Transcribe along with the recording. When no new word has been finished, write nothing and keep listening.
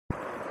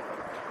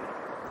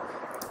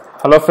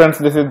Hello friends,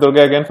 this is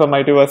Durga again from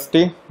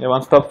ITversity, a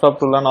one-stop shop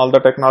to learn all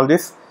the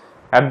technologies.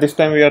 At this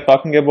time we are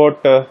talking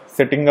about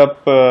setting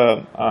up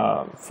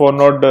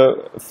 4-node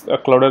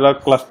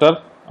Cloudera cluster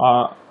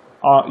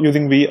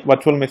using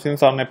virtual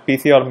machines on a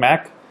PC or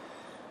Mac.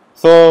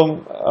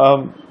 So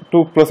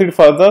to proceed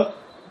further,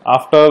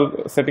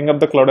 after setting up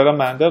the Cloudera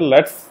manager,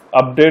 let's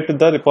update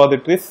the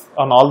repositories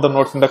on all the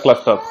nodes in the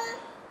cluster.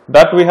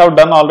 That we have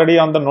done already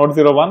on the node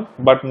 01,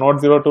 but node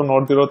 02,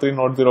 node 03,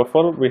 node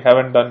 04 we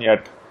haven't done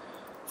yet.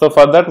 So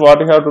for that, what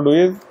you have to do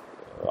is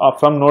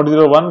from node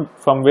 01,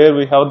 from where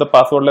we have the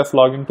passwordless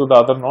login to the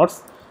other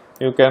nodes,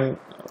 you can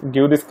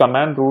give this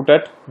command root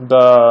at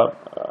the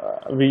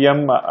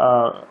VM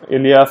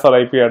alias or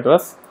IP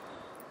address,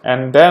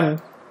 and then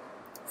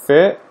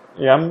say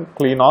m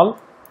clean all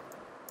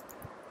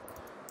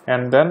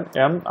and then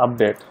m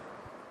update.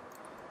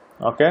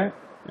 Okay,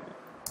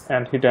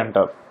 and hit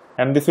enter.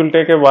 And this will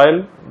take a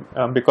while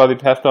because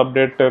it has to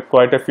update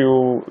quite a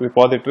few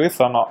repositories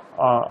on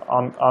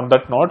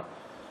that node.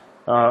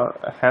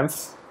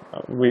 Hence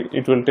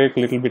it will take a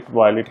little bit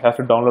while. It has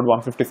to download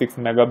 156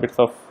 megabytes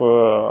of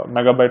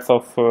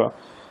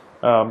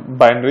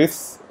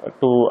binaries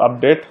to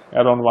update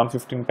around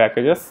 115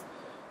 packages.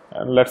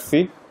 Let's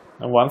see,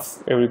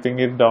 once everything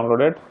is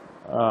downloaded,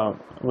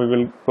 we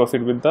will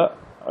proceed with the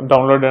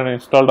download and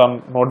installed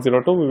on node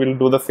 02. We will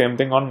do the same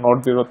thing on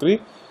node 03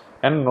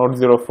 and node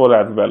 04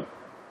 as well.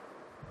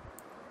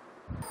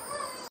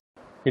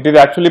 It is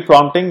actually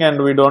prompting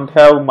and we don't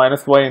have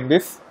 -y in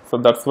this, so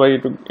that's why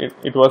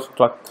it was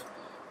struck,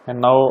 and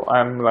now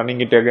I am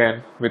running it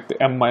again with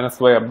m-y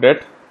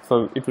update.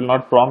 So it will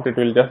not prompt, it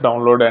will just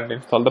download and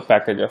install the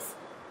packages.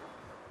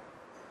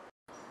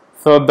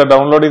 So the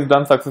download is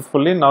done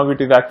successfully. Now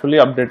it is actually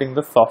updating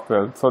the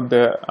software, so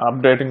they are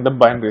updating the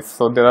binaries.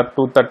 So there are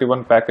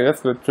 231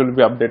 packages which will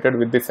be updated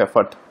with this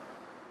effort.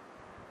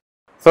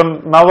 So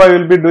now I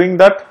will be doing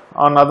that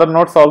on other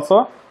nodes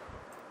also.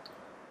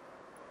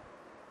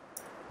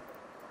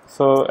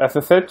 So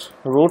ssh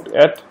root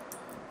at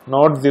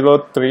node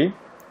 03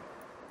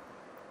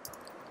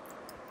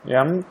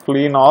 m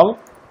clean all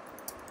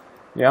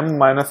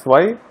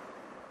m-y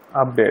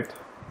update.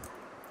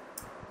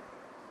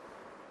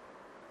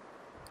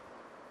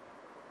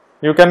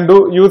 You can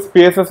use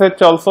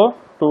PSSH also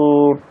to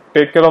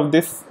take care of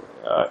this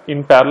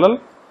in parallel,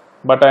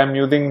 but I am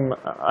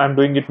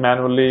doing it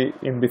manually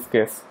in this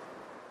case.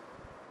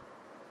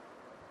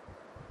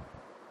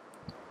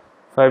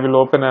 So I will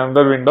open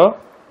another window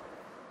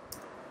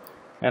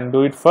and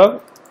do it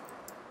for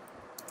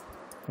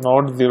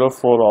node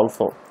 04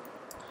 also.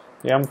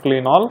 M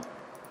clean all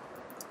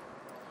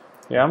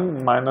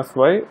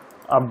m-y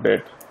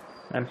update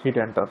and hit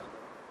enter.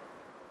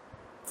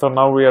 So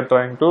now we are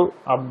trying to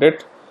update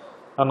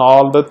on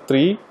all the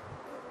 3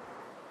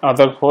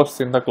 other hosts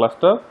in the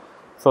cluster,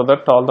 so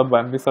that all the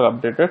binaries are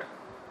updated.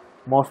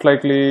 Most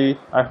likely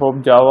I hope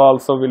Java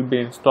also will be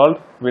installed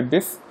with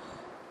this,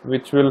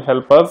 which will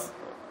help us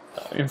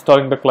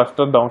installing the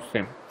cluster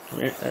downstream,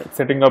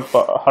 setting up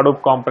Hadoop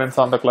components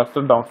on the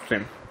cluster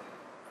downstream.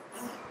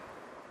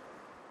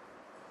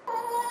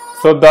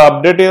 So the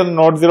update in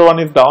node 01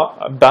 is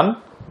done.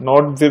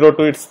 Node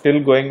 02 is still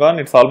going on,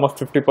 it's almost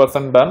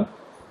 50% done,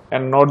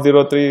 and node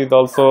 03 is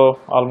also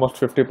almost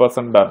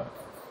 50% done.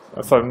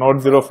 Sorry,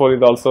 node 04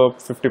 is also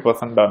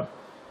 50% done.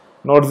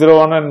 Node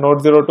 01 and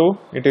node 02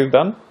 it is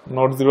done.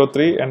 Node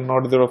 03 and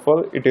node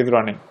 04 it is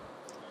running.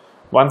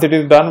 Once it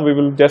is done, we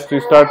will just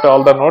restart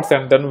all the nodes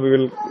and then we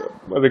will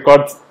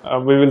record.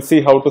 We will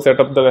see how to set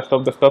up the rest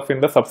of the stuff in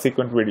the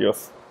subsequent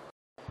videos.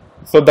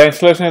 So the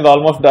installation is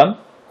almost done.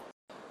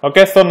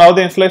 Okay, so now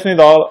the installation is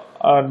all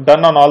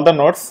done on all the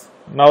nodes.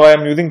 Now I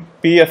am using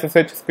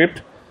pssh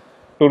script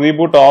to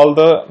reboot all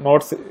the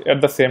nodes at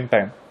the same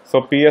time.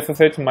 So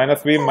pssh -v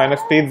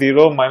 -t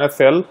 0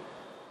 -l,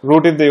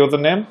 root is the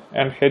username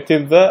and h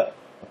is the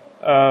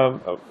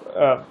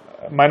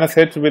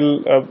 -h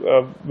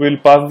will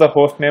pass the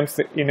host names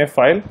in a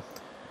file,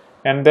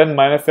 and then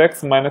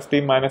 -x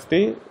 -t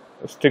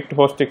strict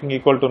host taking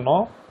equal to no.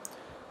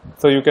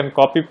 So you can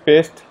copy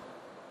paste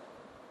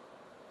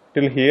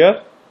till here,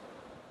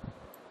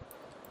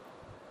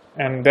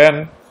 and then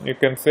you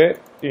can say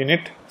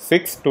init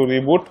 6 to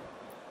reboot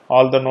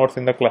all the nodes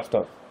in the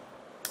cluster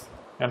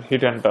and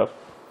hit enter.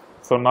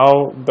 So now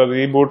the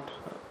reboot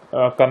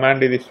command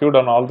is issued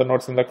on all the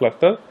nodes in the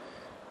cluster.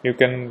 You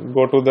can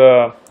go to the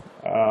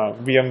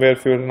VMware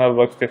Fusion or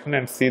workstation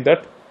and see that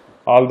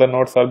all the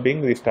nodes are being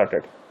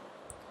restarted.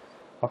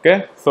 Okay,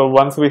 so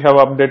once we have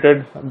updated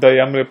the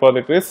m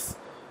repositories,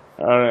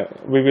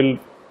 we will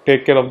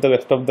take care of the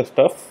rest of the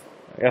stuff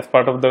as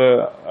part of the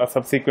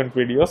subsequent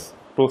videos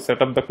to set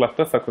up the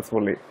cluster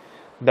successfully.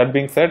 That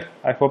being said,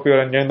 I hope you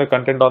are enjoying the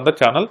content on the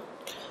channel.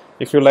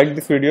 If you like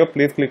this video,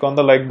 please click on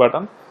the like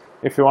button.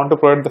 If you want to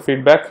provide the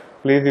feedback,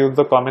 please use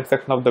the comment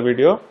section of the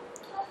video.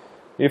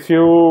 If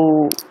you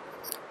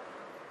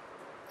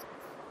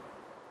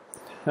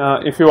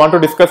If you want to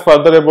discuss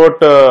further about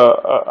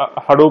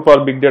Hadoop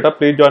or big data,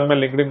 please join my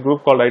LinkedIn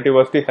group called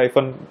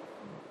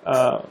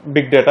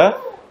ITversity-Big Data.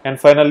 And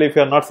finally, if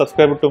you are not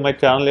subscribed to my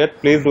channel yet,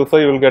 please do so.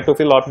 You will get to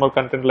see a lot more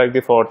content like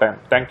this over time.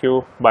 Thank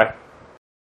you. Bye.